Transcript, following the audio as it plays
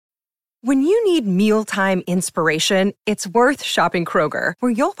When you need mealtime inspiration, it's worth shopping Kroger,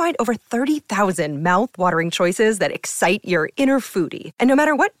 where you'll find over 30,000 mouth-watering choices that excite your inner foodie. And no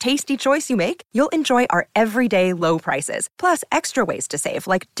matter what tasty choice you make, you'll enjoy our everyday low prices, plus extra ways to save,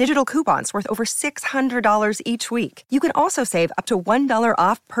 like digital coupons worth over $600 each week. You can also save up to $1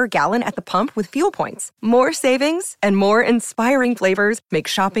 off per gallon at the pump with fuel points. More savings and more inspiring flavors make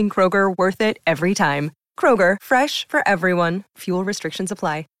shopping Kroger worth it every time. Kroger, fresh for everyone. Fuel restrictions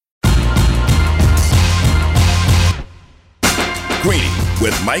apply. Greeny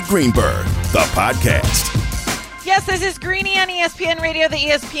with Mike Greenberg, the podcast. Yes, this is Greeny on ESPN Radio, the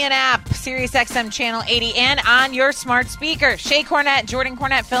ESPN app, Sirius XM Channel 80, and on your smart speaker. Shay Cornett, Jordan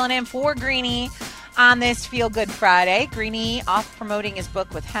Cornett filling in for Greeny on this Feel Good Friday. Greeny off promoting his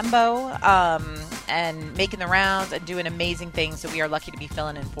book with Hembo and making the rounds and doing amazing things, so we are lucky to be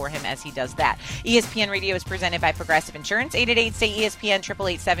filling in for him as he does that. ESPN Radio is presented by Progressive Insurance. 888-STAY-ESPN,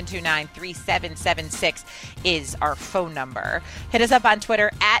 888-729-3776 is our phone number. Hit us up on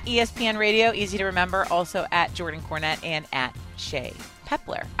Twitter at ESPN Radio, easy to remember, also at Jordan Cornett and at Shay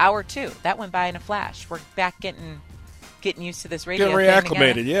Pepler. Hour 2, that went by in a flash. We're back getting used to this radio. Getting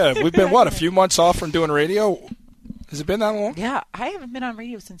reacclimated, yeah. We've been, a few months off from doing radio? Has it been that long? Yeah, I haven't been on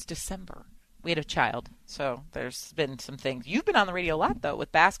radio since December. We had a child, so there's been some things. You've been on the radio a lot, though,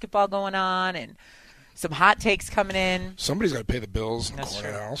 with basketball going on and some hot takes coming in. Somebody's got to pay the bills in the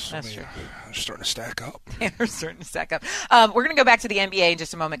courthouse. That's true. They're starting to stack up. They're starting to stack up. We're going to go back to the NBA in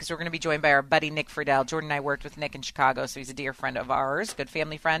just a moment because we're going to be joined by our buddy Nick Friedel. Jordan and I worked with Nick in Chicago, so he's a dear friend of ours, good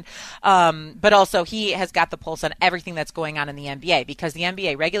family friend. But also he has got the pulse on everything that's going on in the NBA because the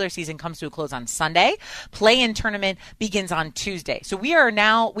NBA regular season comes to a close on Sunday. Play-in tournament begins on Tuesday. So we are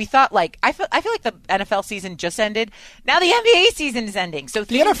now, I feel like the NFL season just ended. Now the NBA season is ending. So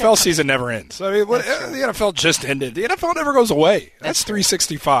the NFL season never ends. I mean, the NFL just ended. The NFL never goes away. That's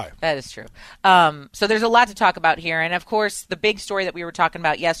 365. That is true. So there's a lot to talk about here. And, of course, the big story that we were talking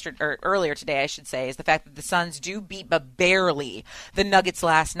about earlier today, I should say, is the fact that the Suns do beat, but barely, the Nuggets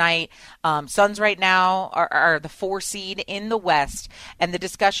last night. Suns right now are the 4 seed in the West. And the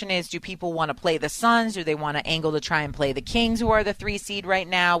discussion is, do people want to play the Suns? Do they want to angle to try and play the Kings, who are the 3 seed right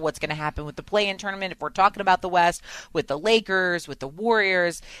now? What's going to happen with the play-in tournament if we're talking about the West, with the Lakers, with the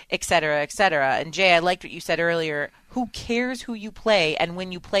Warriors, et cetera, et cetera. And, Jay, I liked what you said earlier. Who cares who you play, and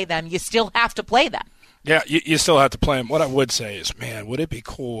when you play them, you still have to play them. Yeah, you still have to play them. What I would say is, man, would it be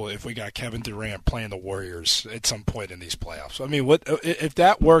cool if we got Kevin Durant playing the Warriors at some point in these playoffs? I mean, what if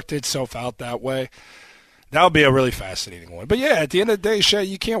that worked itself out that way? That would be a really fascinating one. But, yeah, at the end of the day, Shay,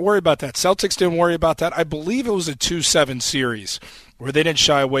 you can't worry about that. Celtics didn't worry about that. I believe it was a 2-7 series where they didn't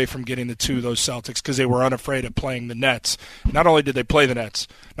shy away from getting the 2 of those Celtics because they were unafraid of playing the Nets. Not only did they play the Nets,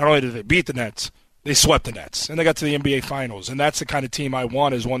 not only did they beat the Nets, they swept the Nets, and they got to the NBA Finals. And that's the kind of team I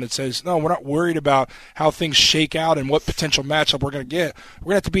want, is one that says, no, we're not worried about how things shake out and what potential matchup we're going to get.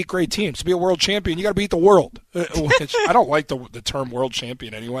 We're going to have to beat great teams. To be a world champion, you got to beat the world. Which, I don't like the term world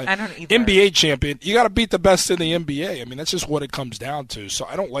champion anyway. I don't either. NBA champion, you got to beat the best in the NBA. I mean, that's just what it comes down to. So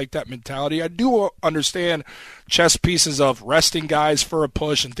I don't like that mentality. I do understand chess pieces of resting guys for a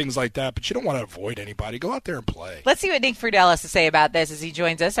push and things like that, but you don't want to avoid anybody. Go out there and play. Let's see what Nick Friedel has to say about this as he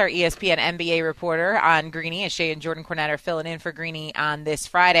joins us, our ESPN NBA reporter on Greeny, as Shay and Jordan Cornett are filling in for Greeny on this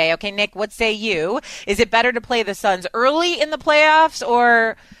Friday. Okay, Nick, what say you? Is it better to play the Suns early in the playoffs,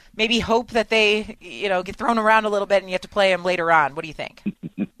 or maybe hope that they, get thrown around a little bit and you have to play them later on? What do you think?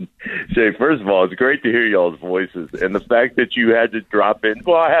 Shay, first of all, it's great to hear y'all's voices, and the fact that you had to drop in.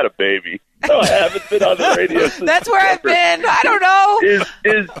 Well, I had a baby. No, I haven't been on the radio since That's where I've been. I don't know.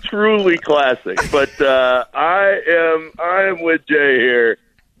 Is truly classic. But I am with Jay here.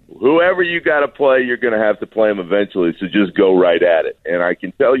 Whoever you got to play, you're going to have to play them eventually, so just go right at it. And I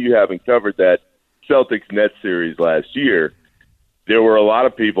can tell you, having covered that Celtics-Nets series last year, there were a lot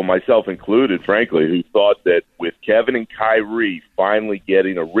of people, myself included, frankly, who thought that with Kevin and Kyrie finally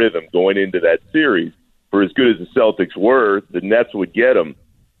getting a rhythm going into that series, for as good as the Celtics were, the Nets would get them.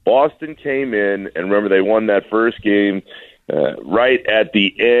 Boston came in, and remember, they won that first game right at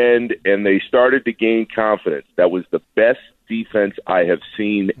the end, and they started to gain confidence. That was the best defense I have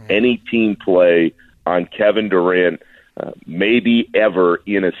seen any team play on Kevin Durant, maybe ever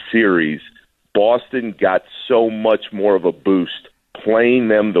in a series. Boston got so much more of a boost playing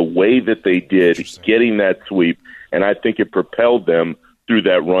them the way that they did, getting that sweep, and I think it propelled them through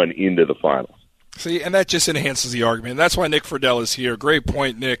that run into the finals. See, and that just enhances the argument. That's why Nick Friedell is here. Great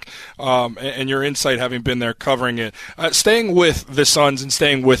point, Nick, and your insight having been there covering it. Staying with the Suns and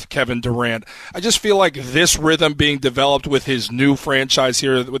staying with Kevin Durant, I just feel like this rhythm being developed with his new franchise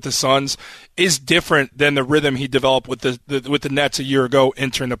here with the Suns is different than the rhythm he developed with the Nets a year ago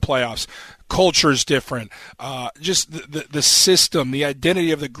entering the playoffs. Culture's different. Just the system, the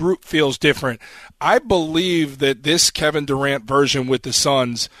identity of the group feels different. I believe that this Kevin Durant version with the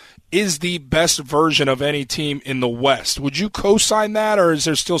Suns is the best version of any team in the West. Would you co-sign that, or is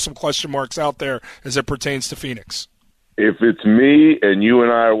there still some question marks out there as it pertains to Phoenix? If it's me and you and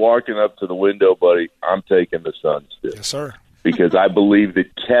I are walking up to the window, buddy, I'm taking the Suns still. Yes, sir. Because I believe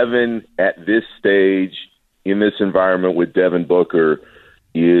that Kevin, at this stage, in this environment with Devin Booker,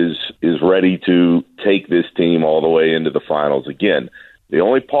 is ready to take this team all the way into the finals. Again, the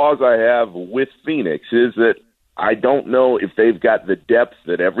only pause I have with Phoenix is that I don't know if they've got the depth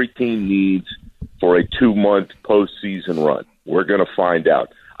that every team needs for a 2-month postseason run. We're going to find out.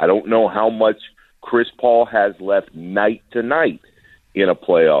 I don't know how much Chris Paul has left night to night in a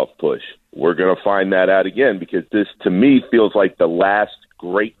playoff push. We're going to find that out again, because this, to me, feels like the last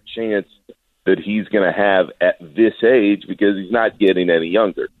great chance that he's going to have at this age, because he's not getting any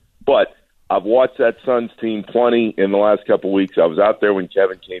younger. But I've watched that Suns team plenty in the last couple of weeks. I was out there when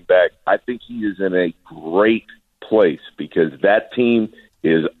Kevin came back. I think he is in a great place, because that team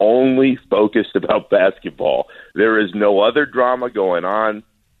is only focused about basketball. There is no other drama going on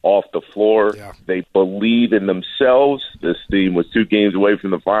off the floor. Yeah. They believe in themselves. This team was 2 games away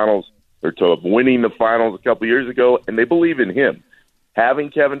from the finals, or to winning the finals a couple years ago, and they believe in him.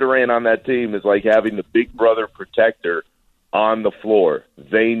 Having Kevin Durant on that team is like having the big brother protector on the floor.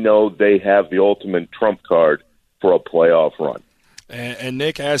 They know they have the ultimate trump card for a playoff run. And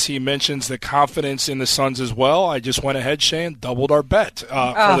Nick, as he mentions the confidence in the Suns as well, I just went ahead, Shane, doubled our bet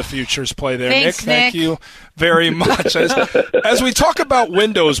for the futures play there. Thanks, Nick, thank you very much. As we talk about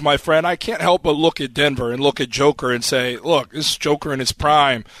windows, my friend, I can't help but look at Denver and look at Joker and say, look, this is Joker in his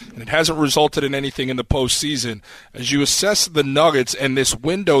prime, and it hasn't resulted in anything in the postseason. As you assess the Nuggets and this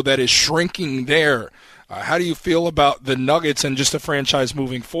window that is shrinking there, how do you feel about the Nuggets and just the franchise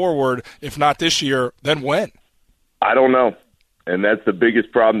moving forward? If not this year, then when? I don't know. And that's the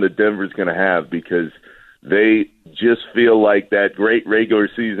biggest problem that Denver's going to have, because they just feel like that great regular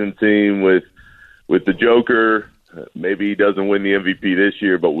season team with the Joker. Maybe he doesn't win the MVP this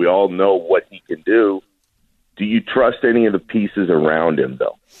year, but we all know what he can do. Do you trust any of the pieces around him,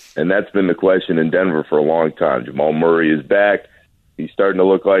 though? And that's been the question in Denver for a long time. Jamal Murray is back. He's starting to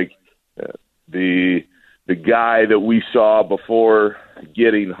look like the guy that we saw before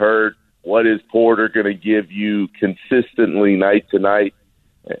getting hurt. What is Porter going to give you consistently night to night?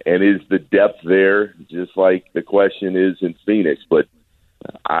 And is the depth there, just like the question is in Phoenix? But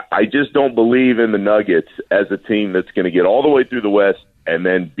I just don't believe in the Nuggets as a team that's going to get all the way through the West and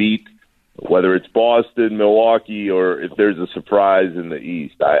then beat, whether it's Boston, Milwaukee, or if there's a surprise in the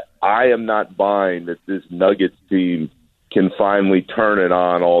East. I am not buying that this Nuggets team can finally turn it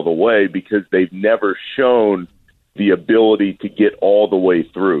on all the way, because they've never shown the ability to get all the way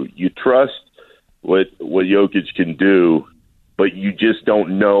through. You trust what Jokic can do, but you just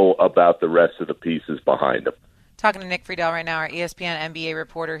don't know about the rest of the pieces behind him. Talking to Nick Friedell right now, our ESPN NBA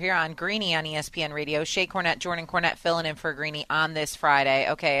reporter here on Greeny on ESPN Radio. Shea Cornette, Jordan Cornette filling in for Greeny on this Friday.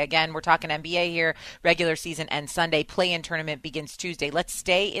 Okay, again, we're talking NBA here. Regular season ends Sunday. Play-in tournament begins Tuesday. Let's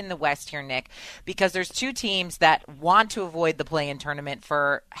stay in the West here, Nick, because there's 2 teams that want to avoid the play-in tournament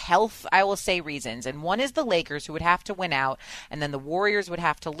for health, I will say, reasons. And one is the Lakers, who would have to win out, and then the Warriors would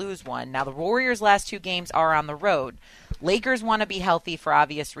have to lose one. Now, the Warriors' last 2 games are on the road. Lakers want to be healthy for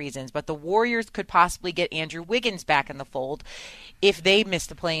obvious reasons, but the Warriors could possibly get Andrew Wiggins back in the fold if they miss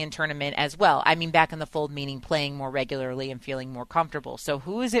the play-in tournament as well. I mean, back in the fold meaning playing more regularly and feeling more comfortable. So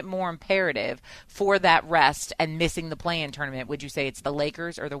who is it more imperative for that rest and missing the play-in tournament? Would you say it's the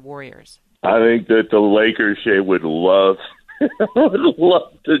Lakers or the Warriors? I think that the Lakers, Shea, would love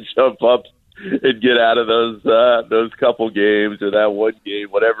to jump up and get out of those couple games or that one game,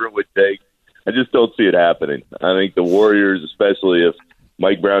 whatever it would take. I just don't see it happening. I think the Warriors, especially if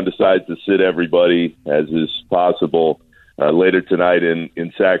Mike Brown decides to sit everybody, as is possible later tonight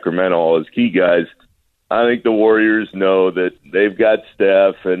in Sacramento, all his key guys, I think the Warriors know that they've got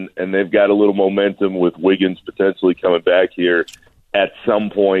Steph and they've got a little momentum with Wiggins potentially coming back here at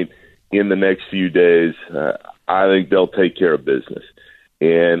some point in the next few days. I think they'll take care of business.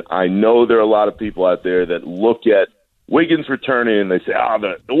 And I know there are a lot of people out there that look at Wiggins returning and they say,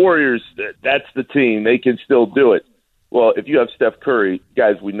 the Warriors, that's the team. They can still do it. Well, if you have Steph Curry,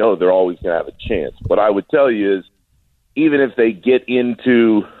 guys, we know they're always going to have a chance. What I would tell you is, even if they get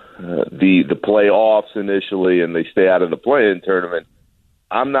into the playoffs initially and they stay out of the play-in tournament,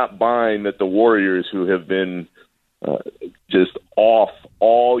 I'm not buying that the Warriors, who have been just off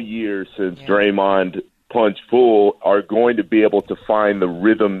all year since Draymond punched Poole, are going to be able to find the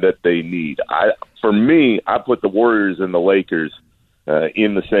rhythm that they need. For me, I put the Warriors and the Lakers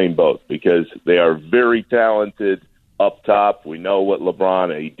in the same boat because they are very talented up top. We know what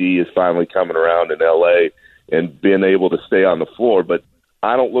LeBron, AD is finally coming around in L.A. and been able to stay on the floor. But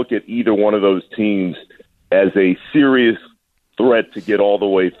I don't look at either one of those teams as a serious threat to get all the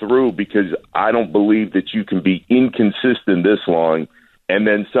way through because I don't believe that you can be inconsistent this long and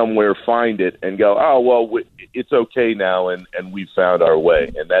then somewhere find it and go, oh, well, it's okay now, and we've found our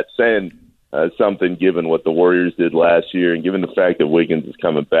way. And that's saying something given what the Warriors did last year and given the fact that Wiggins is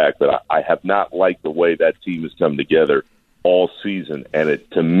coming back. But I have not liked the way that team has come together all season. And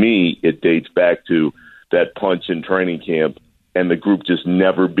to me, it dates back to that punch in training camp and the group just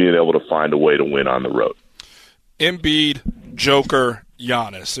never being able to find a way to win on the road. Embiid, Joker,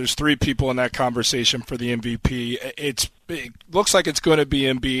 Giannis. There's three people in that conversation for the MVP. It looks like it's going to be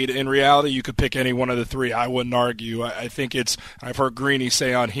Embiid. In reality, you could pick any one of the three. I wouldn't argue. I think I've heard Greeny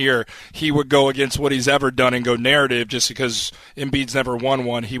say on here, he would go against what he's ever done and go narrative just because Embiid's never won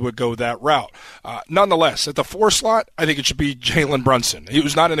one. He would go that route. Nonetheless, at the 4 slot, I think it should be Jalen Brunson. He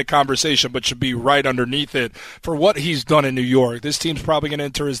was not in the conversation, but should be right underneath it for what he's done in New York. This team's probably going to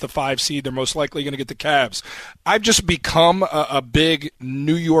enter as the 5 seed. They're most likely going to get the Cavs. I've just become a big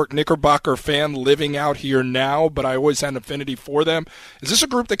New York Knickerbocker fan living out here now, but I always had an affinity for them. Is this a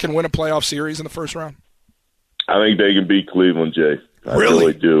group that can win a playoff series in the first round? I think they can beat Cleveland, Jay. I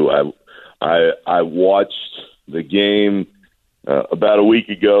really do. I watched the game about a week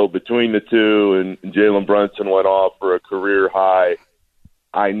ago between the two, and Jalen Brunson went off for a career high.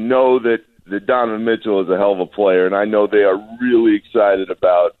 I know that Donovan Mitchell is a hell of a player, and I know they are really excited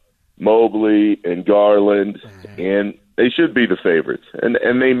about Mobley and Garland, and they should be the favorites.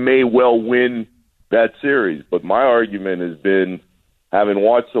 And they may well win that series. But my argument has been, having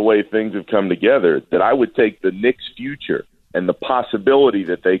watched the way things have come together, that I would take the Knicks' future and the possibility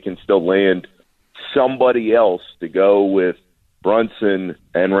that they can still land somebody else to go with Brunson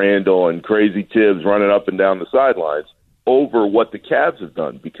and Randall and Crazy Tibbs running up and down the sidelines over what the Cavs have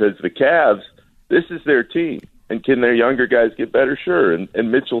done. Because the Cavs, this is their team. And can their younger guys get better? Sure. And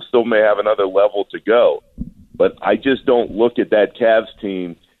Mitchell still may have another level to go. But I just don't look at that Cavs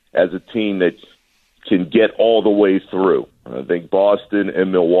team as a team that can get all the way through. I think Boston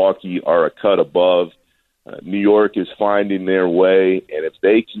and Milwaukee are a cut above. New York is finding their way, and if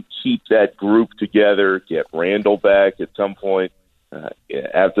they can keep that group together, get Randall back at some point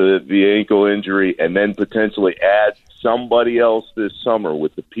after the ankle injury, and then potentially add somebody else this summer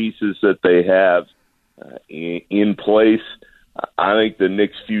with the pieces that they have in place, I think the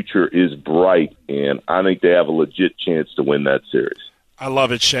Knicks' future is bright, and I think they have a legit chance to win that series. I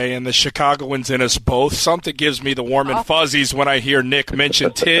love it, Shay, and the Chicagoans in us both. Something gives me the warm and fuzzies when I hear Nick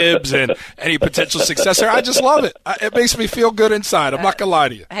mention Tibbs and any potential successor. I just love it. It makes me feel good inside. I'm not going to lie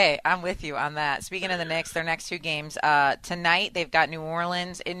to you. Hey, I'm with you on that. Speaking of the Knicks, their next 2 games, tonight they've got New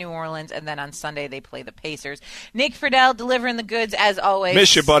Orleans, and then on Sunday they play the Pacers. Nick Friedel delivering the goods as always.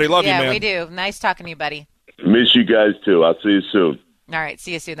 Miss you, buddy. Love you, man. Yeah, we do. Nice talking to you, buddy. Miss you guys, too. I'll see you soon. All right,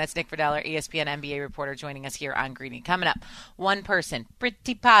 see you soon. That's Nick Friedel, our ESPN NBA reporter, joining us here on Greeny. Coming up, one person,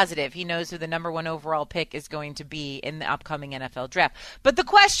 pretty positive he knows who the number 1 overall pick is going to be in the upcoming NFL draft. But the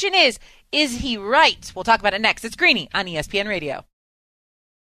question is he right? We'll talk about it next. It's Greeny on ESPN Radio.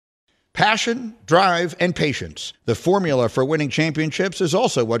 Passion, drive, and patience. The formula for winning championships is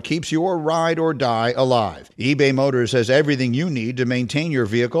also what keeps your ride or die alive. eBay Motors has everything you need to maintain your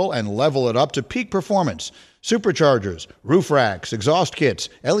vehicle and level it up to peak performance. Superchargers, roof racks, exhaust kits,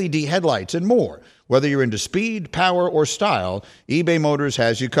 LED headlights, and more. Whether you're into speed, power, or style, eBay Motors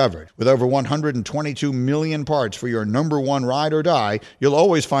has you covered. With over 122 million parts for your number 1 ride or die, you'll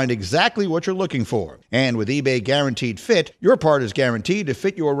always find exactly what you're looking for. And with eBay Guaranteed Fit, your part is guaranteed to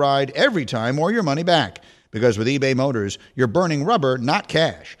fit your ride every time or your money back. Because with eBay Motors, you're burning rubber, not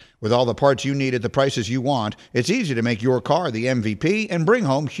cash. With all the parts you need at the prices you want, it's easy to make your car the MVP and bring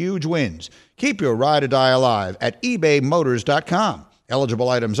home huge wins. Keep your ride or die alive at ebaymotors.com. Eligible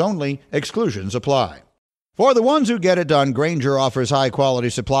items only. Exclusions apply. For the ones who get it done, Grainger offers high-quality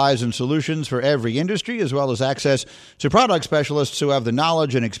supplies and solutions for every industry, as well as access to product specialists who have the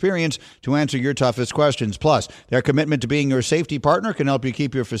knowledge and experience to answer your toughest questions. Plus, their commitment to being your safety partner can help you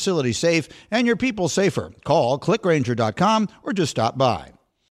keep your facility safe and your people safer. Call, clickgrainger.com, or just stop by.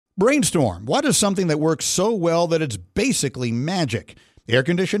 Brainstorm. What is something that works so well that it's basically magic? Air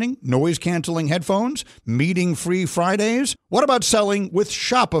conditioning, noise-canceling headphones, meeting-free Fridays? What about selling with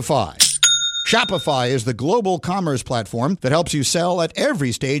Shopify? Shopify is the global commerce platform that helps you sell at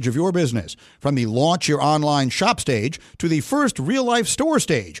every stage of your business, from the launch your online shop stage to the first real-life store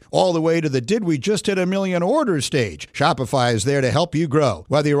stage, all the way to the did we just hit a million orders stage. Shopify is there to help you grow.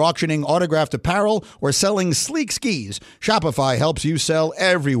 Whether you're auctioning autographed apparel or selling sleek skis, Shopify helps you sell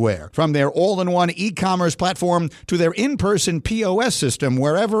everywhere. From their all-in-one e-commerce platform to their in-person POS system,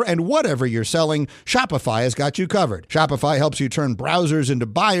 wherever and whatever you're selling, Shopify has got you covered. Shopify helps you turn browsers into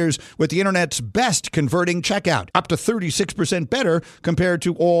buyers with the internet's best converting checkout, up to 36% better compared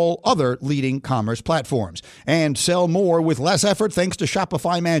to all other leading commerce platforms. And sell more with less effort thanks to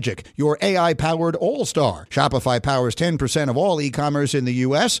Shopify Magic, your AI-powered all-star. Shopify powers 10% of all e-commerce in the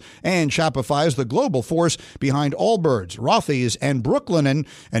U.S., and Shopify is the global force behind Allbirds, Rothy's, and Brooklinen,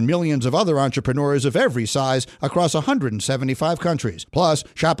 and millions of other entrepreneurs of every size across 175 countries. Plus,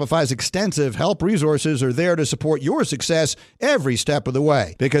 Shopify's extensive help resources are there to support your success every step of the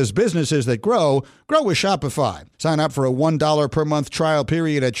way, because businesses that grow with Shopify. Sign up for a $1 per month trial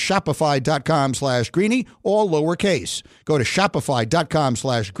period at shopify.com/Greeny, all lowercase. Go to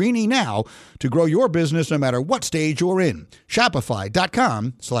shopify.com/Greeny now to grow your business no matter what stage you're in.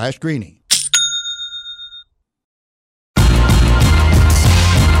 Shopify.com/Greeny.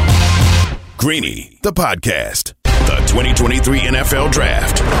 Greeny, the podcast. The 2023 NFL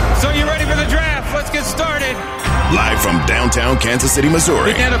Draft. So you ready for the draft? Let's get started. Live from downtown Kansas City,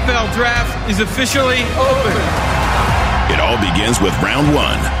 Missouri. The NFL Draft is officially open. It all begins with round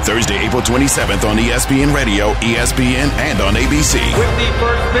one, Thursday, April 27th on ESPN Radio, ESPN, and on ABC. With the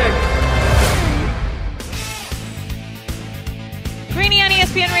first pick. Greeny on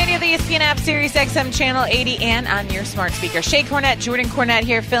ESPN Radio, the ESPN app, Sirius XM Channel 80, and on your smart speaker. Shay Cornett, Jordan Cornett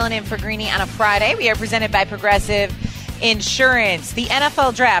here, filling in for Greeny on a Friday. We are presented by Progressive Insurance. The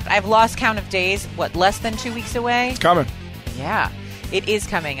NFL Draft, I've lost count of days. What, less than 2 weeks away? It's coming. Yeah, it is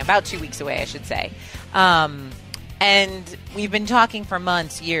coming. About 2 weeks away, I should say. And we've been talking for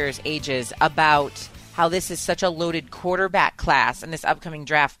months, years, ages about how this is such a loaded quarterback class in this upcoming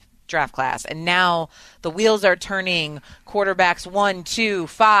draft class. And now the wheels are turning. Quarterbacks 1, 2,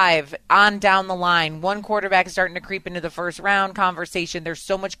 5 on down the line. One quarterback is starting to creep into the first round conversation. There's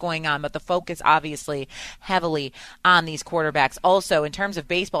so much going on, but the focus obviously heavily on these quarterbacks. Also, in terms of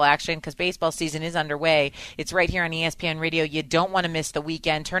baseball action, because baseball season is underway, it's right here on ESPN Radio. You don't want to miss the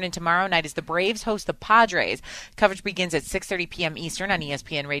weekend. Turn in tomorrow night as the Braves host the Padres. Coverage begins at 6:30 p.m. Eastern on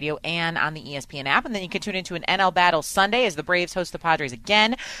ESPN Radio and on the ESPN app. And then you can tune into an NL Battle Sunday as the Braves host the Padres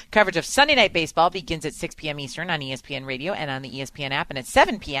again. Coverage of Sunday Night Baseball begins at 6 p.m. Eastern on ESPN Radio and on the ESPN app, and at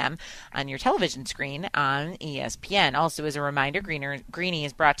 7 p.m. on your television screen on ESPN. Also, as a reminder, Greeny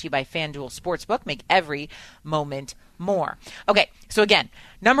is brought to you by FanDuel Sportsbook. Make every moment more. Okay, so again,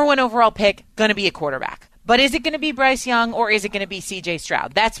 number one overall pick, going to be a quarterback. But is it going to be Bryce Young or is it going to be C.J.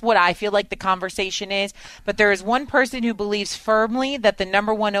 Stroud? That's what I feel like the conversation is. But there is one person who believes firmly that the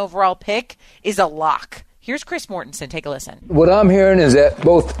number one overall pick is a lock. Here's Chris Mortensen. Take a listen. What I'm hearing is that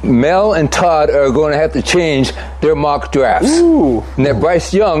both Mel and Todd are going to have to change their mock drafts. Ooh. And that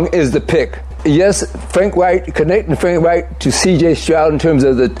Bryce Young is the pick. Yes, Frank Wright, connecting Frank Wright to C.J. Stroud in terms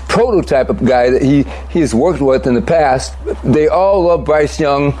of the prototype of guy that he has worked with in the past. They all love Bryce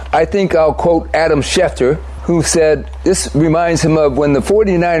Young. I think I'll quote Adam Schefter, who said this reminds him of when the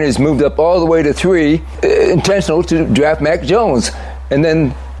 49ers moved up all the way to 3, intentional to draft Mac Jones, and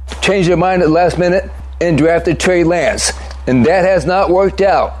then changed their mind at the last minute and drafted Trey Lance. And that has not worked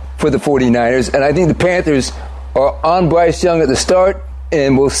out for the 49ers. And I think the Panthers are on Bryce Young at the start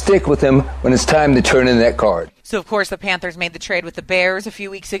and will stick with him when it's time to turn in that card. So, of course, the Panthers made the trade with the Bears a few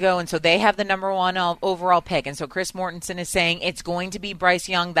weeks ago, and so they have the number one overall pick. And so Chris Mortensen is saying it's going to be Bryce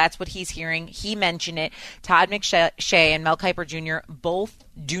Young. That's what he's hearing. He mentioned it. Todd McShay and Mel Kiper Jr. both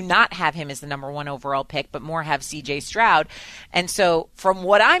do not have him as the number one overall pick, but more have C.J. Stroud. And so from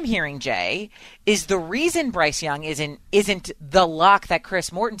what I'm hearing, Jay, is the reason Bryce Young isn't the lock that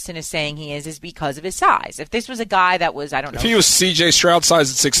Chris Mortensen is saying he is because of his size. If this was a guy that was, I don't know. If he was C.J. Stroud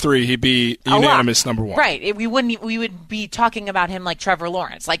size at 6'3", he'd be unanimous number one. Right. We would be talking about him like Trevor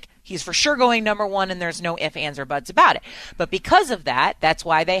Lawrence. Like, he's for sure going number one, and there's no ifs, ands, or buts about it. But because of that, that's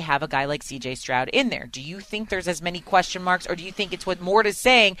why they have a guy like C.J. Stroud in there. Do you think there's as many question marks, or do you think it's what Mort is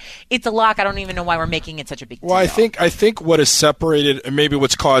saying? It's a lock. I don't even know why we're making it such a big deal. Well, I think what has separated, and maybe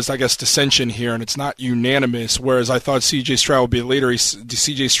what's caused, I guess, dissension here, and it's not unanimous, whereas I thought C.J. Stroud would be a leader.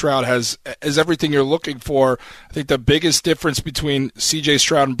 C.J. Stroud has everything you're looking for. I think the biggest difference between C.J.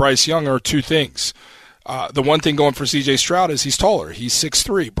 Stroud and Bryce Young are two things. The one thing going for C.J. Stroud is he's taller. He's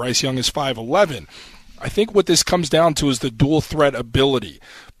 6'3". Bryce Young is 5'11". I think what this comes down to is the dual threat ability.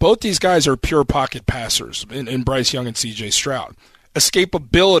 Both these guys are pure pocket passers in Bryce Young and C.J. Stroud.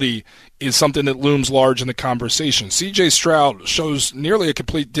 Escapability is something that looms large in the conversation. C.J. Stroud shows nearly a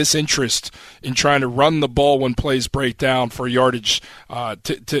complete disinterest in trying to run the ball when plays break down for yardage,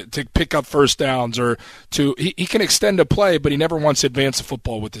 to pick up first downs, or he can extend a play, but he never wants to advance the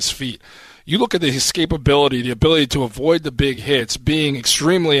football with his feet. You look at the escapability, the ability to avoid the big hits, being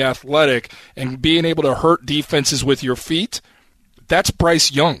extremely athletic, and being able to hurt defenses with your feet. That's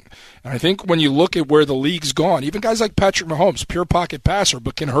Bryce Young. And I think when you look at where the league's gone, even guys like Patrick Mahomes, pure pocket passer,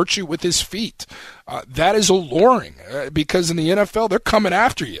 but can hurt you with his feet, that is alluring because in the NFL, they're coming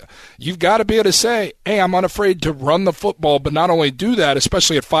after you. You've got to be able to say, hey, I'm unafraid to run the football, but not only do that,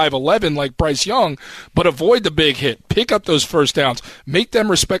 especially at 5'11", like Bryce Young, but avoid the big hit, pick up those first downs, make them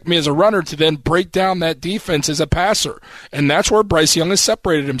respect me as a runner to then break down that defense as a passer. And that's where Bryce Young has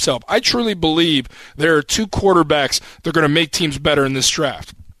separated himself. I truly believe there are two quarterbacks that are going to make teams better in this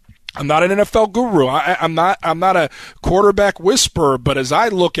draft. I'm not an NFL guru. I'm not a quarterback whisperer, but as I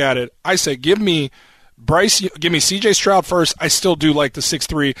look at it, I say give me C.J. Stroud first. I still do like the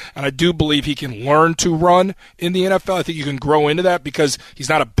 6'3", and I do believe he can learn to run in the NFL. I think you can grow into that because he's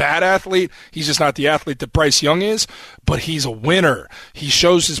not a bad athlete. He's just not the athlete that Bryce Young is, but he's a winner. He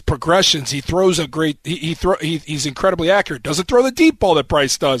shows his progressions. He throws a great he's incredibly accurate. Doesn't throw the deep ball that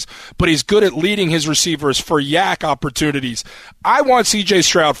Bryce does, but he's good at leading his receivers for yak opportunities. I want C.J.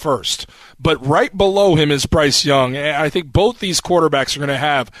 Stroud first, but right below him is Bryce Young. And I think both these quarterbacks are going to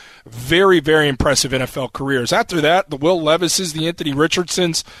have very, very impressive NFL careers. After that, the Will Levises, the Anthony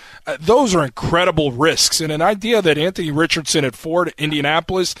Richardsons, those are incredible risks. And an idea that Anthony Richardson at Ford,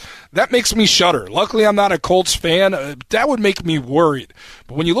 Indianapolis, that makes me shudder. Luckily, I'm not a Colts fan. That would make me worried.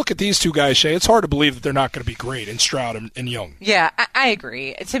 But when you look at these two guys, Shay, it's hard to believe that they're not going to be great in Stroud and Young. Yeah, I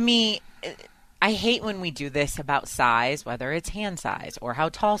agree. To me, I hate when we do this about size, whether it's hand size or how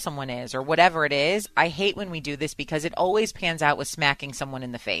tall someone is or whatever it is. I hate when we do this because it always pans out with smacking someone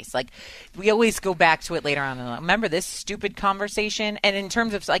in the face. Like, we always go back to it later on. Remember this stupid conversation? And in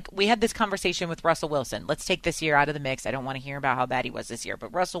terms of, like, we had this conversation with Russell Wilson. Let's take this year out of the mix. I don't want to hear about how bad he was this year.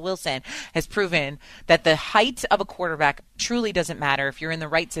 But Russell Wilson has proven that the height of a quarterback truly doesn't matter if you're in the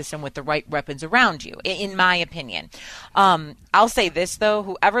right system with the right weapons around you, in my opinion. I'll say this, though.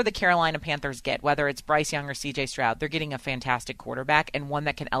 Whoever the Carolina Panthers get, whether it's Bryce Young or C.J. Stroud, they're getting a fantastic quarterback and one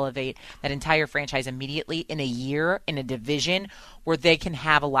that can elevate that entire franchise immediately in a year in a division where they can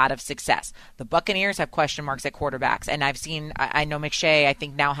have a lot of success. The Buccaneers have question marks at quarterbacks, and I know McShay, I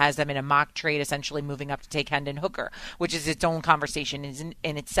think, now has them in a mock trade, essentially moving up to take Hendon Hooker, which is its own conversation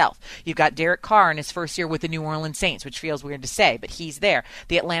in itself. You've got Derek Carr in his first year with the New Orleans Saints, which feels weird to say, but he's there.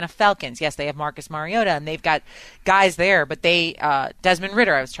 The Atlanta Falcons, yes, they have Marcus Mariota, and they've got guys there, but they, Desmond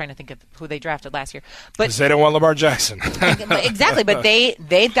Ridder, I was trying to think of who they drafted last year. But they don't want Lamar Jackson. Exactly, but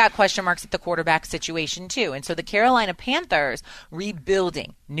they've got question marks at the quarterback situation too. And so the Carolina Panthers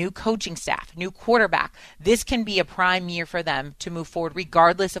rebuilding, new coaching staff, new quarterback. This can be a prime year for them to move forward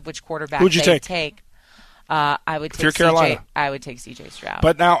regardless of which quarterback they take. I would take CJ. I would take CJ Stroud.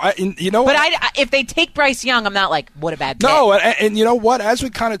 But now, you know what? But if they take Bryce Young, I'm not like, what a bad pick. No, and you know what? As we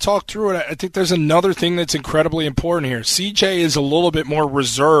kind of talk through it, I think there's another thing that's incredibly important here. CJ is a little bit more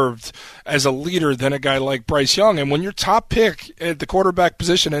reserved as a leader than a guy like Bryce Young. And when your top pick at the quarterback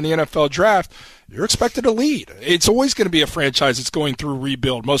position in the NFL draft, you're expected to lead. It's always going to be a franchise that's going through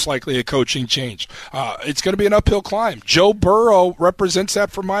rebuild, most likely a coaching change. It's going to be an uphill climb. Joe Burrow represents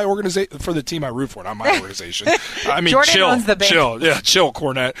that for my organization, for the team I root for, not my organization. I mean, Jordan owns the bank. chill,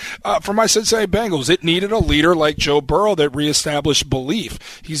 Cornette. For my Cincinnati Bengals, it needed a leader like Joe Burrow that reestablished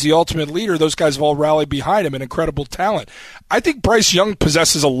belief. He's the ultimate leader. Those guys have all rallied behind him, an incredible talent. I think Bryce Young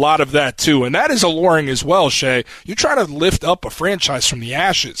possesses a lot of that, too, and that is alluring as well, Shay. You try to lift up a franchise from the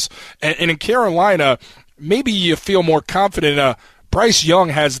ashes, and in Carolina, maybe you feel more confident. Bryce Young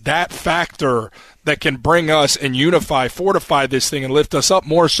has that factor that can bring us and fortify this thing and lift us up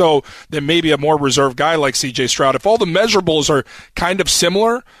more so than maybe a more reserved guy like C.J. Stroud. If all the measurables are kind of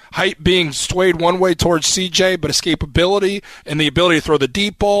similar, height being swayed one way towards C.J., but escapability and the ability to throw the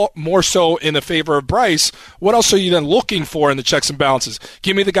deep ball more so in the favor of Bryce, what else are you then looking for in the checks and balances?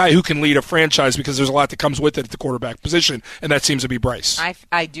 Give me the guy who can lead a franchise because there's a lot that comes with it at the quarterback position, and that seems to be Bryce.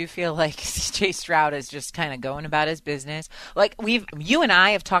 I do feel like C.J. Stroud is just kind of going about his business. Like you and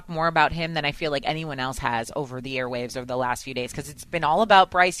I have talked more about him than I feel like anyone else has over the airwaves over the last few days because it's been all about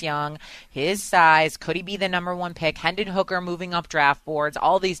Bryce Young, his size, could he be the number one pick, Hendon Hooker moving up draft boards,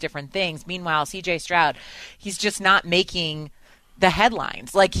 all these different things. Meanwhile, CJ Stroud, he's just not making the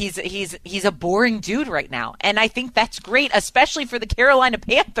headlines. Like he's a boring dude right now, and I think that's great, especially for the Carolina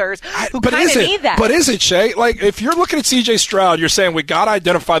Panthers, who kind of need that. But is it, Shay? Like, if you're looking at C.J. Stroud, you're saying we got to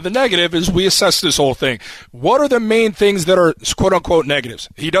identify the negative as we assess this whole thing. What are the main things that are quote unquote negatives?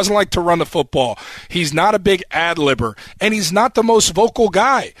 He doesn't like to run the football. He's not a big ad-libber, and he's not the most vocal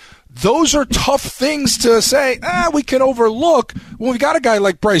guy. Those are tough things to say, we can overlook when we got a guy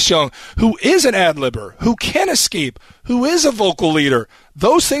like Bryce Young who is an ad-libber, who can escape, who is a vocal leader.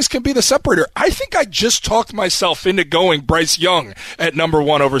 Those things can be the separator. I think I just talked myself into going Bryce Young at number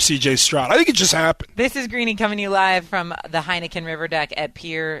 1 over C.J. Stroud. I think it just happened. This is Greeny coming to you live from the Heineken River Deck at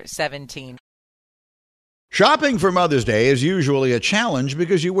Pier 17. Shopping for Mother's Day is usually a challenge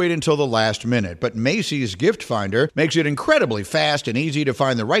because you wait until the last minute, but Macy's Gift Finder makes it incredibly fast and easy to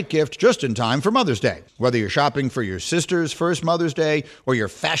find the right gift just in time for Mother's Day. Whether you're shopping for your sister's first Mother's Day or your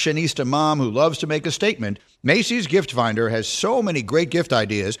fashionista mom who loves to make a statement, Macy's Gift Finder has so many great gift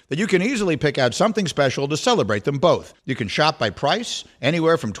ideas that you can easily pick out something special to celebrate them both. You can shop by price,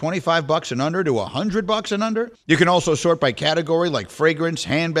 anywhere from $25 and under to $100 and under. You can also sort by category like fragrance,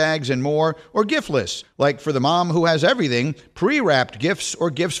 handbags, and more, or gift lists, like for the mom who has everything, pre-wrapped gifts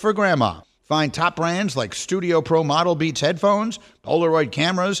or gifts for grandma. Find top brands like Studio Pro Model Beats headphones, Polaroid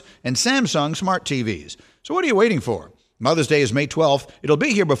cameras, and Samsung smart TVs. So what are you waiting for? Mother's Day is May 12th. It'll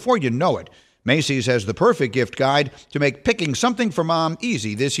be here before you know it. Macy's has the perfect gift guide to make picking something for mom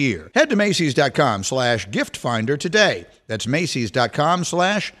easy this year. Head to Macys.com/giftfinder today. That's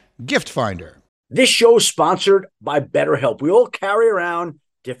Macys.com/giftfinder. This show is sponsored by BetterHelp. We all carry around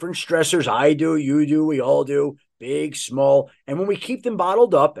different stressors. I do, you do, we all do, big, small. And when we keep them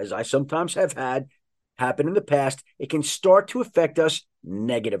bottled up, as I sometimes have had happen in the past, it can start to affect us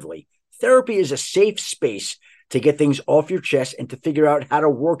negatively. Therapy is a safe space to get things off your chest and to figure out how to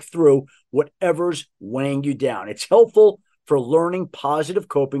work through whatever's weighing you down. It's helpful for learning positive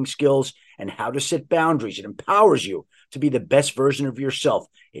coping skills and how to set boundaries. It empowers you to be the best version of yourself.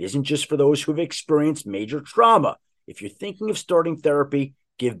 It isn't just for those who've experienced major trauma. If you're thinking of starting therapy,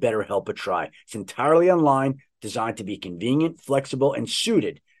 give BetterHelp a try. It's entirely online, designed to be convenient, flexible, and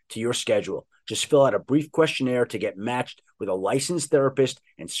suited to your schedule. Just fill out a brief questionnaire to get matched with a licensed therapist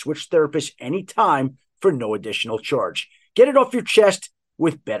and switch therapists anytime for no additional charge. Get it off your chest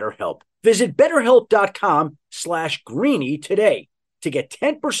with BetterHelp. Visit BetterHelp.com/Greeny today to get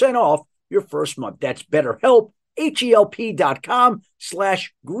 10% off your first month. That's BetterHelp,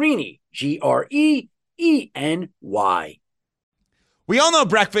 HELP.com/Greeny, GREENY. We all know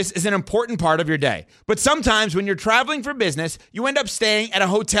breakfast is an important part of your day, but sometimes when you're traveling for business, you end up staying at a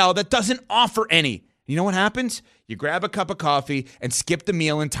hotel that doesn't offer any. You know what happens? You grab a cup of coffee and skip the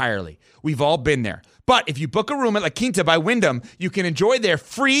meal entirely. We've all been there. But if you book a room at La Quinta by Wyndham, you can enjoy their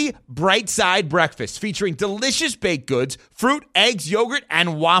free Bright Side breakfast featuring delicious baked goods, fruit, eggs, yogurt,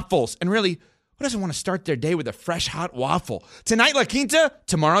 and waffles. And really, who doesn't want to start their day with a fresh, hot waffle? Tonight, La Quinta,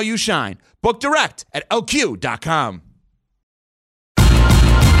 tomorrow you shine. Book direct at LQ.com.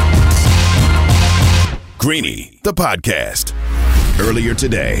 Greeny, the podcast. Earlier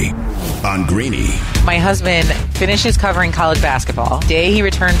today on Greeny. My husband finishes covering college basketball. The day he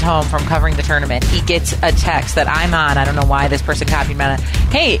returns home from covering the tournament, he gets a text that I'm on. I don't know why this person copied me on it.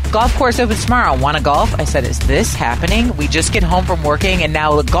 Hey, golf course opens tomorrow. Want to golf? I said, is this happening? We just get home from working and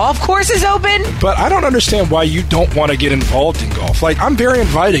now the golf course is open? But I don't understand why you don't want to get involved in golf. Like, I'm very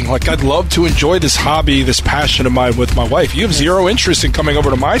inviting. Like, I'd love to enjoy this hobby, this passion of mine with my wife. You have zero interest in coming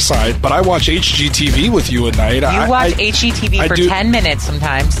over to my side, but I watch HGTV with you at night. You watch HGTV for 10 minutes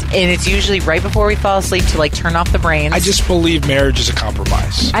sometimes, and it's usually right before we fall asleep to like turn off the brains. I just believe marriage is a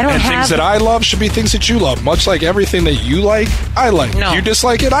compromise. I don't and have things that I love should be things that you love. Much like everything that you like, I like. No. You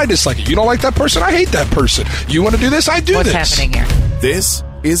dislike it, I dislike it. You don't like that person, I hate that person. You want to do this, I do What's this. What's happening here? This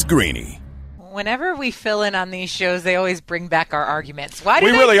is Greeny. Whenever we fill in on these shows, they always bring back our arguments. Why do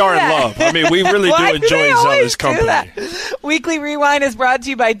we they really do are that? in love. I mean, we really do enjoy each other's company. Weekly Rewind is brought to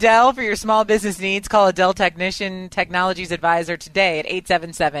you by Dell. For your small business needs, call a Dell Technician Technologies Advisor today at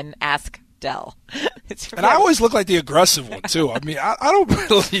 877-ASK-DELL. And I always look like the aggressive one, too. I mean, I don't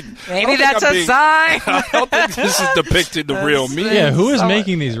really... Maybe that's a sign. I don't think this is depicting the real me. Yeah, who is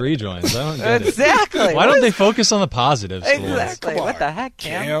making these rejoins? I don't get exactly. it. Why don't they focus on the positives? Exactly. What the heck,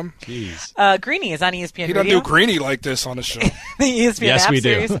 Cam? Jeez. Greeny is on ESPN You Radio. don't do Greeny like this on the show. The ESPN yes, app we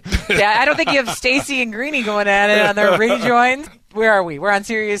series. do. Yeah, I don't think you have Stacy and Greeny going at it on their rejoins. Where are we? We're on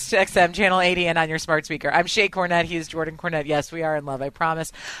Sirius XM Channel 80 and on your smart speaker. I'm Shay Cornett. He is Jordan Cornett. Yes, we are in love, I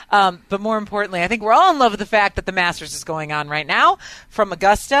promise. But more importantly, I think we're all in love with the fact that the Masters is going on right now from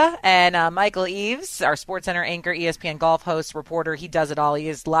Augusta. And Michael Eaves, our SportsCenter anchor, ESPN golf host, reporter, he does it all. He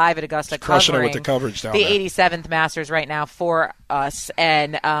is live at Augusta crushing covering it with the coverage down the there. 87th Masters right now for us.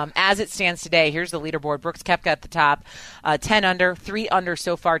 And as it stands today, here's the leaderboard. Brooks Koepka at the top, 10 under, 3 under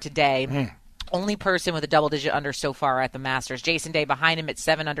so far today. Only person with a double-digit under so far at the Masters. Jason Day behind him at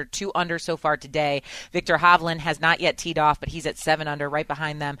 7 under, 2 under so far today. Victor Hovland has not yet teed off, but he's at 7 under. Right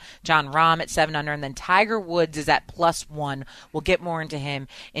behind them, Jon Rahm at 7 under, and then Tiger Woods is at +1. We'll get more into him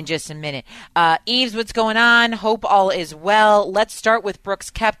in just a minute. Eaves, what's going on? Hope all is well. Let's start with Brooks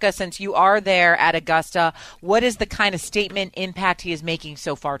Koepka, since you are there at Augusta. What is the kind of statement impact he is making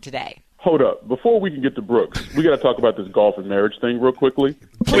so far today? Hold up. Before we can get to Brooks, we got to talk about this golf and marriage thing real quickly.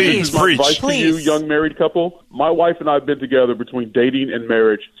 Please, my preach. advice to you, young married couple. My wife and I have been together between dating and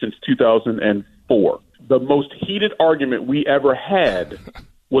marriage since 2004. The most heated argument we ever had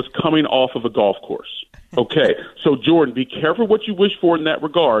was coming off of a golf course. Okay, so Jordan, be careful what you wish for in that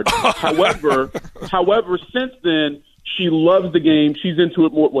regard. However, since then, she loves the game. She's into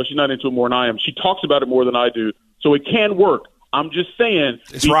it more. Well, she's not into it more than I am. She talks about it more than I do. So it can work. I'm just saying,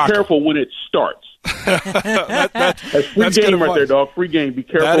 be careful when it starts. That's free game right there, dog. Free game. Be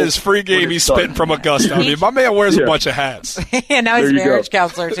careful. That is free game. He's spitting from Augusta. I mean, my man wears a bunch of hats. And now he's a marriage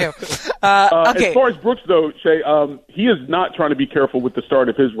counselor, too. Okay. As far as Brooks, though, Shay, he is not trying to be careful with the start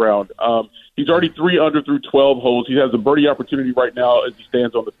of his round. He's already 3 under through 12 holes. He has a birdie opportunity right now as he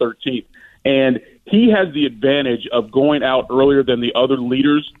stands on the 13th. And he has the advantage of going out earlier than the other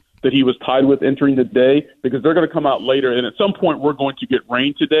leaders that he was tied with entering the day, because they're going to come out later. And at some point, we're going to get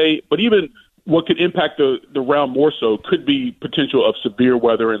rain today. But even what could impact the round more so could be potential of severe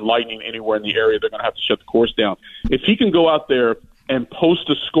weather and lightning anywhere in the area. They're going to have to shut the course down. If he can go out there and post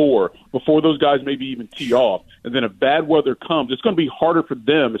a score before those guys maybe even tee off, and then if bad weather comes, it's going to be harder for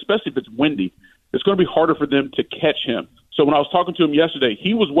them, especially if it's windy. It's going to be harder for them to catch him. So when I was talking to him yesterday,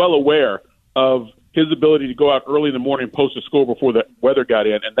 he was well aware of his ability to go out early in the morning and post a score before the weather got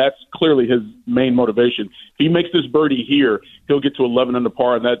in, and that's clearly his main motivation. If he makes this birdie here, he'll get to 11 under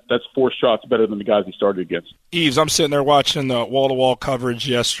par, and that's 4 shots better than the guys he started against. Eaves, I'm sitting there watching the wall-to-wall coverage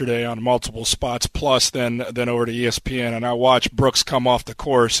yesterday on multiple spots, plus then over to ESPN, and I watched Brooks come off the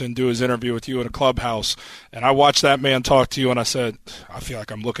course and do his interview with you in a clubhouse, and I watched that man talk to you, and I said, I feel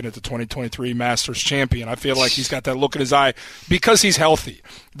like I'm looking at the 2023 Masters champion. I feel like he's got that look in his eye because he's healthy.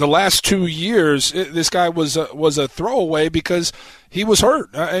 The last 2 years, this guy was a throwaway because he was hurt.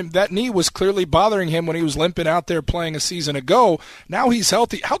 And that knee was clearly bothering him when he was limping out there playing a season ago. Now he's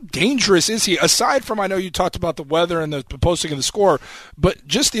healthy. How dangerous is he? Aside from, I know you talked about the weather and the posting of the score, but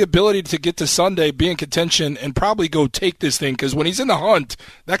just the ability to get to Sunday, be in contention, and probably go take this thing, because when he's in the hunt,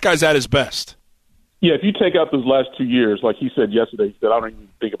 that guy's at his best. Yeah, if you take out those last 2 years, like he said yesterday, he said, I don't even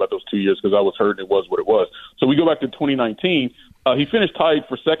think about those 2 years because I was hurt and it was what it was. So we go back to 2019. He finished tied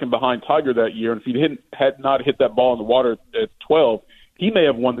for second behind Tiger that year, and if he had not hit that ball in the water at 12, he may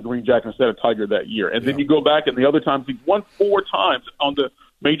have won the Green Jacket instead of Tiger that year. And then you go back, and the other times he won 4 times on the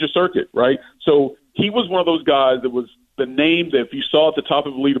major circuit, right? So he was one of those guys that was the name that if you saw at the top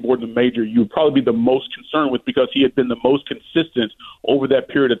of the leaderboard in the major, you would probably be the most concerned with, because he had been the most consistent over that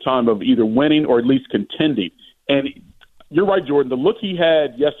period of time of either winning or at least contending. And you're right, Jordan. The look he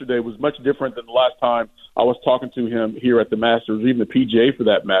had yesterday was much different than the last time I was talking to him here at the Masters, or even the PGA for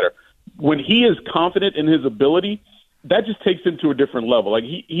that matter. When he is confident in his ability, that just takes him to a different level. Like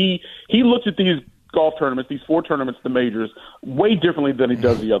he looks at these golf tournaments, these 4 tournaments, the majors, way differently than he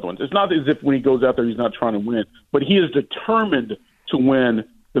does the other ones. It's not as if when he goes out there he's not trying to win, but he is determined to win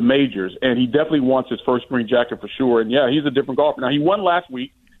the majors, and he definitely wants his first Green Jacket for sure. And, yeah, he's a different golfer. Now, he won last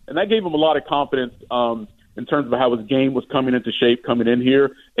week, and that gave him a lot of confidence in terms of how his game was coming into shape coming in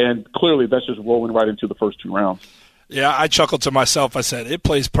here, and clearly that's just rolling right into the first 2 rounds. Yeah, I chuckled to myself. I said, it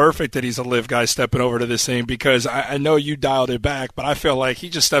plays perfect that he's a live guy stepping over to this thing, because I know you dialed it back, but I feel like he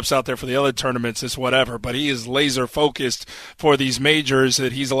just steps out there for the other tournaments, it's whatever. But he is laser focused for these majors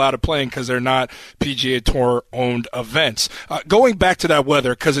that he's allowed to play in, because they're not PGA Tour owned events. Going back to that weather,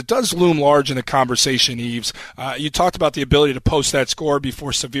 because it does loom large in the conversation, Eaves. You talked about the ability to post that score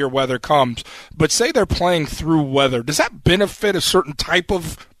before severe weather comes, but say they're playing through weather. Does that benefit a certain type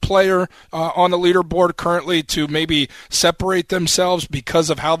of player on the leaderboard currently to maybe separate themselves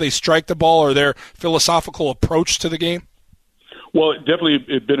because of how they strike the ball or their philosophical approach to the game? Well, definitely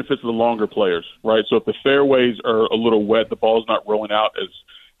it benefits the longer players, right? So if the fairways are a little wet, the ball's not rolling out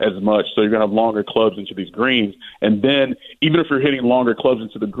as much. So you're going to have longer clubs into these greens. And then even if you're hitting longer clubs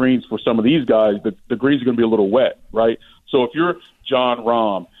into the greens for some of these guys, the greens are going to be a little wet, right? So if you're John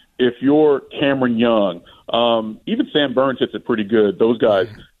Rahm, if you're Cameron Young, even Sam Burns hits it pretty good. Those guys,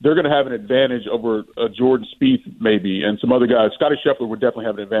 they're going to have an advantage over Jordan Spieth maybe, and some other guys. Scottie Scheffler would definitely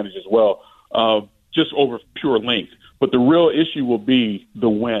have an advantage as well, just over pure length. But the real issue will be the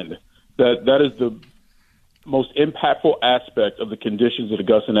wind. That is the most impactful aspect of the conditions at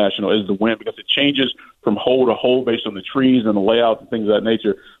Augusta National is the wind, because it changes from hole to hole based on the trees and the layout and things of that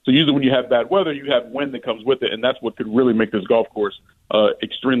nature. So usually when you have bad weather, you have wind that comes with it, and that's what could really make this golf course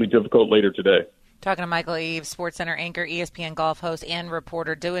extremely difficult later today. Talking to Michael Eaves, SportsCenter anchor, ESPN golf host, and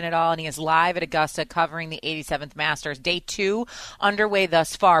reporter, doing it all, and he is live at Augusta covering the 87th Masters. Day 2 underway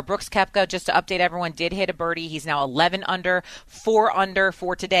thus far. Brooks Koepka, just to update everyone, did hit a birdie. He's now 11 under, 4 under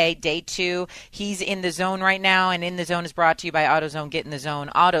for today, day 2. He's in the zone right now, and In the Zone is brought to you by AutoZone. Get in the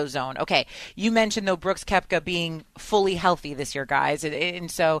zone, AutoZone. Okay, you mentioned, though, Brooks Koepka being fully healthy this year, guys. And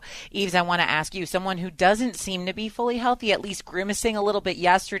so, Eaves, I want to ask you, someone who doesn't seem to be fully healthy, at least grimacing a little bit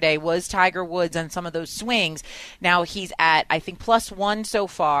yesterday, was Tiger Woods on some of those swings. Now he's at, I think, +1 so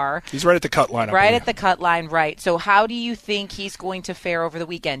far. He's right at the cut line. Right at the cut line, right. So how do you think he's going to fare over the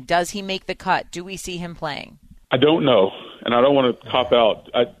weekend? Does he make the cut? Do we see him playing? I don't know, and I don't want to cop out.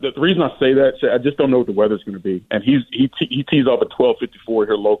 The reason I say that, I just don't know what the weather's going to be. And he tees off at 12:54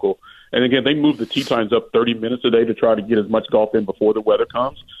 here local. And again, they move the tee times up 30 minutes a day to try to get as much golf in before the weather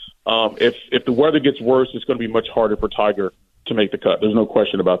comes. If the weather gets worse, it's going to be much harder for Tiger to make the cut. There's no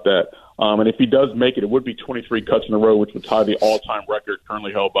question about that. And if he does make it, it would be 23 cuts in a row, which would tie the all-time record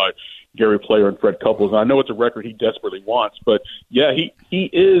currently held by Gary Player and Fred Couples. And I know it's a record he desperately wants, but yeah, he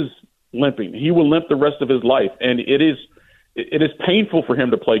is limping. He will limp the rest of his life, and it is painful for him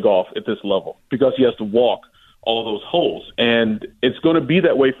to play golf at this level because he has to walk all those holes, and it's going to be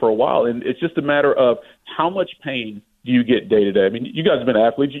that way for a while. And it's just a matter of how much pain do you get day to day? I mean, you guys have been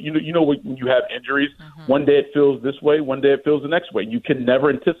athletes. You know when you have injuries, one day it feels this way, one day it feels the next way. You can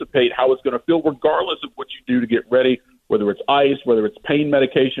never anticipate how it's going to feel regardless of what you do to get ready, whether it's ice, whether it's pain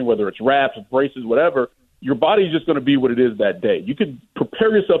medication, whether it's wraps, braces, whatever. Your body's just going to be what it is that day. You can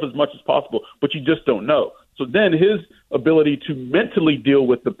prepare yourself as much as possible, but you just don't know. So then his ability to mentally deal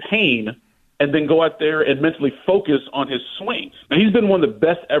with the pain and then go out there and mentally focus on his swing. Now, he's been one of the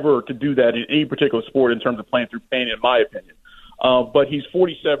best ever to do that in any particular sport in terms of playing through pain, in my opinion. But he's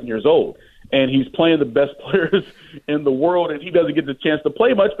 47 years old, and he's playing the best players in the world, and he doesn't get the chance to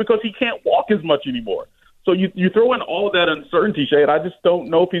play much because he can't walk as much anymore. So you throw in all of that uncertainty, Shay, and I just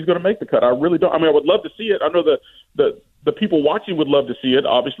don't know if he's going to make the cut. I really don't. I mean, I would love to see it. I know the people watching would love to see it,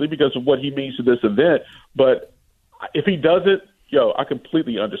 obviously, because of what he means to this event. But if he does it, I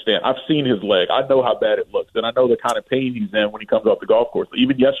completely understand. I've seen his leg. I know how bad it looks, and I know the kind of pain he's in when he comes off the golf course.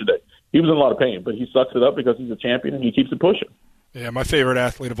 Even yesterday, he was in a lot of pain, but he sucks it up because he's a champion and he keeps it pushing. Yeah, my favorite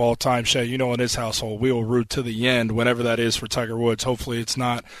athlete of all time, Shay, in his household, we will root to the end, whenever that is for Tiger Woods. Hopefully it's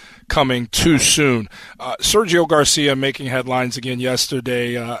not coming too soon. Sergio Garcia making headlines again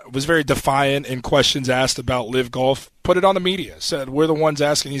yesterday, was very defiant in questions asked about LIV Golf. Put it on the media, said we're the ones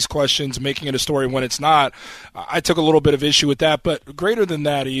asking these questions, making it a story when it's not. I took a little bit of issue with that, but greater than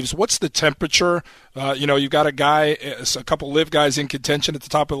that, Eaves, what's the temperature? You've got a couple LIV guys in contention at the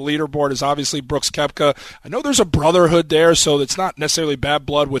top of the leaderboard is obviously Brooks Koepka. I know there's a brotherhood there, so it's not necessarily bad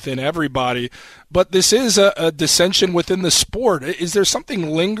blood within everybody, but this is a dissension within the sport. Is there something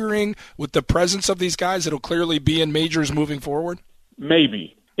lingering with the presence of these guys that'll clearly be in majors moving forward?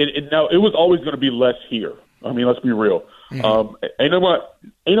 Maybe. Now, it was always going to be less here. I mean, let's be real. Mm-hmm. Ain't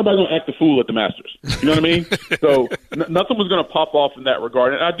nobody going to act the fool at the Masters. You know what I mean? So nothing was going to pop off in that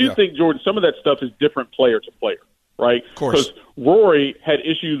regard. And I do think, Jordan, some of that stuff is different player to player, right? Of course. Because Rory had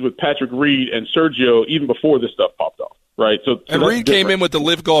issues with Patrick Reed and Sergio even before this stuff popped off, right? So and Reed came in with the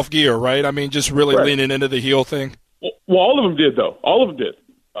LIV Golf gear, right? I mean, just really leaning into the heel thing. Well, all of them did, though. All of them did.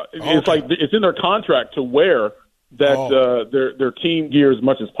 It's like it's in their contract to wear that their team gear as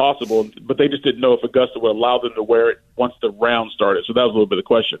much as possible, but they just didn't know if Augusta would allow them to wear it once the round started. So that was a little bit of the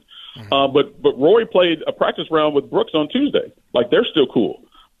question. Mm-hmm. But Rory played a practice round with Brooks on Tuesday. Like, they're still cool.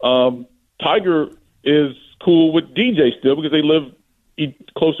 Tiger is cool with DJ still because they live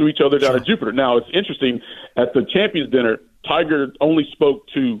close to each other down at Jupiter. Now, it's interesting, at the Champions Dinner, Tiger only spoke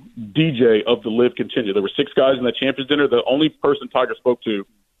to DJ of the LIV contingent. There were 6 guys in that Champions Dinner. The only person Tiger spoke to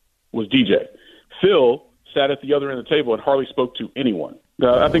was DJ. Phil sat at the other end of the table and hardly spoke to anyone.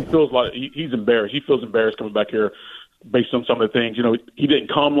 I think Phil's he's embarrassed. He feels embarrassed coming back here based on some of the things. He didn't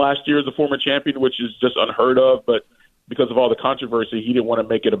come last year as a former champion, which is just unheard of, but because of all the controversy, he didn't want to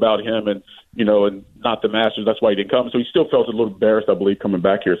make it about him and not the Masters. That's why he didn't come. So he still felt a little embarrassed, I believe, coming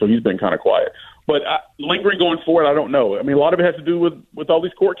back here. So he's been kind of quiet. But lingering going forward, I don't know. I mean, a lot of it has to do with all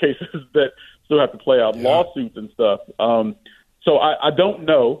these court cases that still have to play out, lawsuits and stuff. So I don't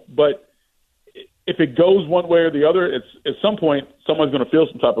know, but if it goes one way or the other, it's at some point someone's going to feel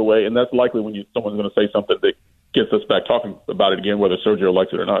some type of way, and that's likely when someone's going to say something that gets us back talking about it again, whether Sergio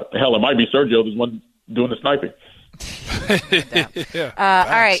likes it or not. Hell, it might be Sergio, the one doing the sniping. All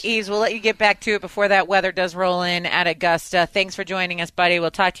right, Eves, we'll let you get back to it before that weather does roll in at Augusta. Thanks for joining us, buddy.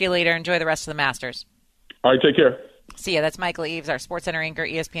 We'll talk to you later. Enjoy the rest of the Masters. All right, take care. See ya. That's Michael Eaves, our SportsCenter anchor,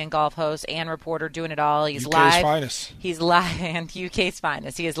 ESPN golf host, and reporter, doing it all. He's UK's live. Finest. He's live, and UK's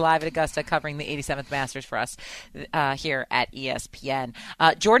finest. He is live at Augusta covering the 87th Masters for us here at ESPN.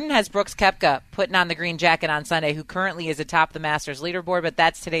 Jordan has Brooks Koepka putting on the green jacket on Sunday, who currently is atop the Masters leaderboard, but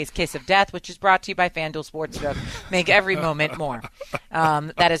that's today's Kiss of Death, which is brought to you by FanDuel Sportsbook. Make every moment more.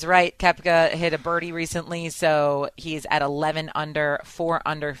 That is right. Koepka hit a birdie recently, so he's at 11 under, 4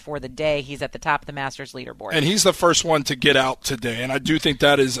 under for the day. He's at the top of the Masters leaderboard. And he's the first one to get out today, and I do think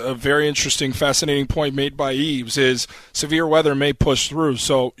that is a very interesting, fascinating point made by Eves, is severe weather may push through,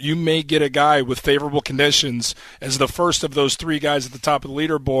 so you may get a guy with favorable conditions as the first of those three guys at the top of the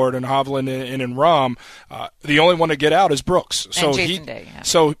leaderboard, and Hovland and in Rahm. The only one to get out is Brooks. So and Jason Day,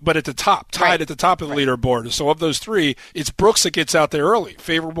 yeah. But at the top, tied at the top of the leaderboard. So of those three, it's Brooks that gets out there early.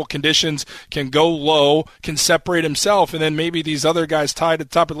 Favorable conditions, can go low, can separate himself, and then maybe these other guys tied at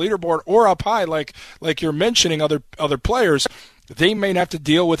the top of the leaderboard or up high, like you're mentioning, other players, they may have to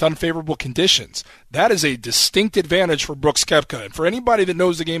deal with unfavorable conditions. That is a distinct advantage for Brooks Koepka. And for anybody that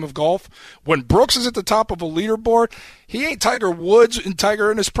knows the game of golf, when Brooks is at the top of a leaderboard, he ain't Tiger Woods and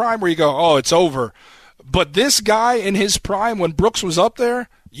Tiger in his prime where you go, oh, it's over. But this guy in his prime, when Brooks was up there,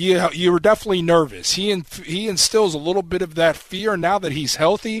 you were definitely nervous. He instills a little bit of that fear now that he's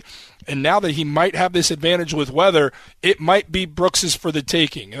healthy. And now that he might have this advantage with weather, it might be Brooks's for the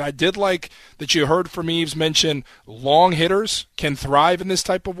taking. And I did like that you heard from Eves mention long hitters can thrive in this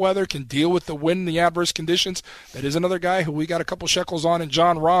type of weather, can deal with the wind and the adverse conditions. That is another guy who we got a couple shekels on, and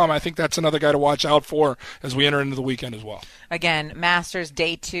Jon Rahm. I think that's another guy to watch out for as we enter into the weekend as well. Again, Masters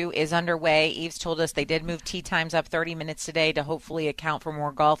Day 2 is underway. Eves told us they did move tee times up 30 minutes today to hopefully account for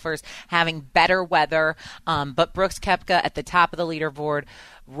more golfers having better weather. But Brooks Koepka at the top of the leaderboard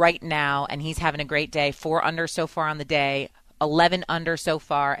right now, and he's having a great day. 4 under so far on the day, 11 under so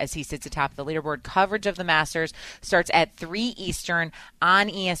far as he sits atop the leaderboard. Coverage of the Masters starts at 3 Eastern on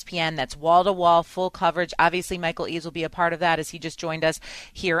ESPN. That's wall-to-wall, full coverage. Obviously, Michael Eaves will be a part of that as he just joined us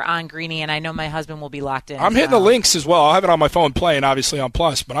here on Greeny, and I know my husband will be locked in. I'm hitting the links as well. I'll have it on my phone playing, obviously, on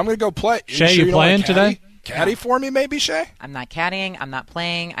Plus, but I'm going to go play. Shay, you playing today? Caddy for me, maybe, Shay? I'm not caddying. I'm not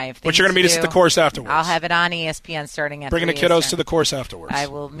playing. I have things But you're going to meet us at the course afterwards. I'll have it on ESPN starting at Bringing the kiddos to the course afterwards. I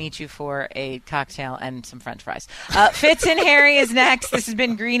will meet you for a cocktail and some French fries. Fitz and Harry is next. This has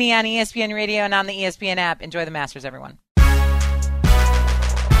been Greeny on ESPN Radio and on the ESPN app. Enjoy the Masters, everyone.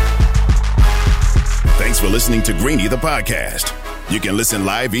 Thanks for listening to Greeny, the podcast. You can listen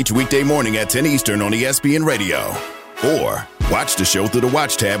live each weekday morning at 10 Eastern on ESPN Radio. Or watch the show through the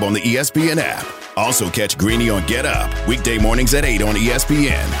Watch tab on the ESPN app. Also catch Greeny on Get Up, weekday mornings at 8 on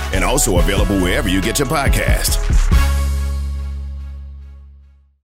ESPN. And also available wherever you get your podcast.